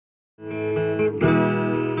Detik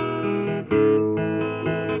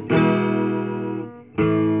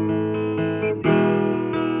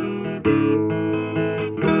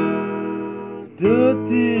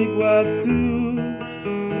waktu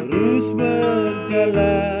terus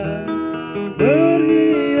berjalan,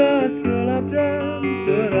 berhias gelap dan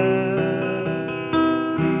terang.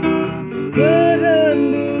 Suka dan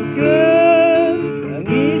duka,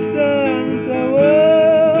 tangis dan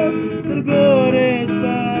tawa, tergores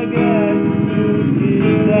bagai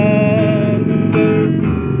lukisan.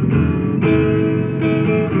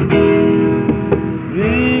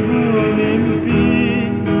 Seribu mimpi,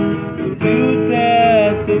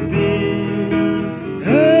 berjuta sepi,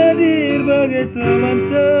 hadir bagai teman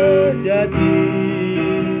sejati.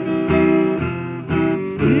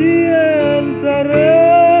 Di antara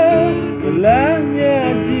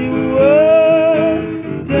belahnya jiwa,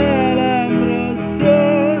 dalam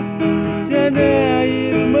resah dan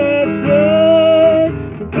air mata,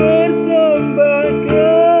 ku persembahkan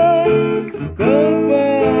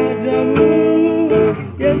kepadamu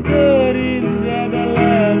yang terindah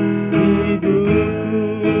dalam hidupku.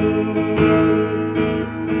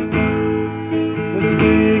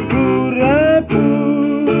 Meski ku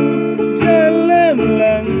rapuh dalam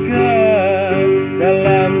langkah,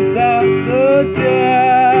 dalam tak setia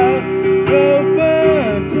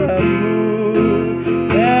kepadamu,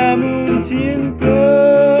 namun cinta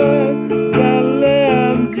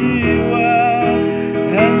dalam jiwa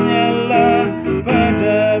hanyalah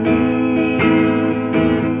padamu.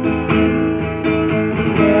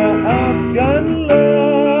 Maafkanlah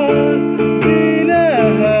bila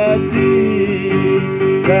hati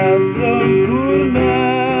tak sempurna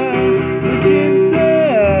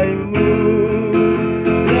mencintaimu.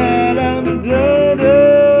 Dalam dada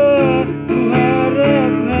ku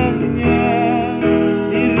harap hanya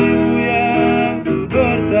dirimu yang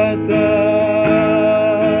bertata.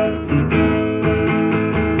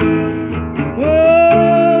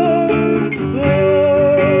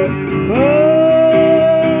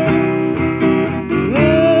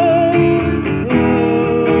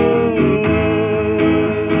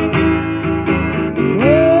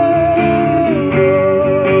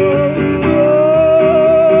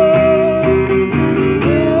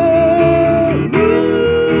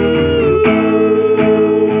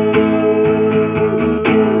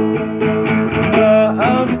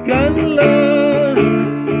 Maafkanlah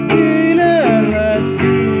bila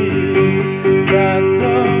hati tak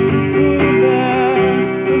sempurna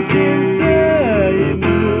mencintaimu.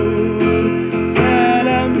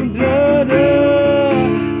 Dalam dada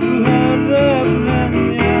ku harap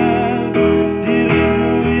hanya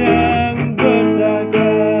dirimu yang bertahan.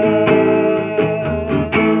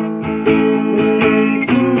 Meski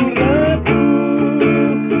ku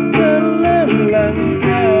rapuh dalam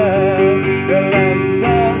langkah, dalam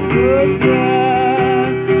tak setia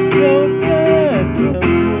kepadamu,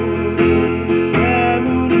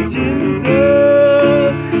 namun cinta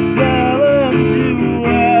dalam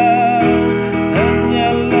jiwa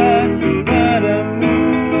hanyalah padamu.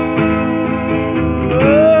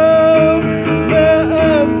 Oh,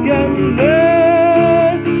 maafkanlah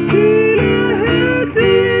bila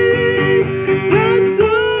hati tak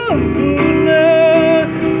sempurna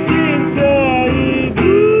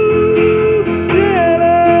cintaimu.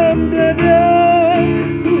 Dalam dada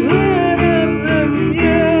ku harap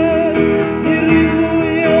hanya dirimu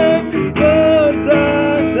yang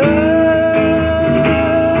bertata.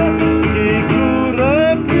 Meski ku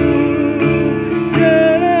rapuh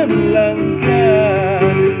dalam langkah,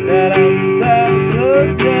 dalam tak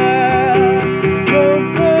setia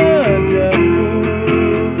kepadamu,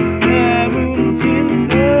 namun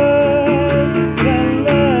cinta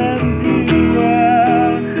dalam jiwa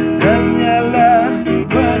hanya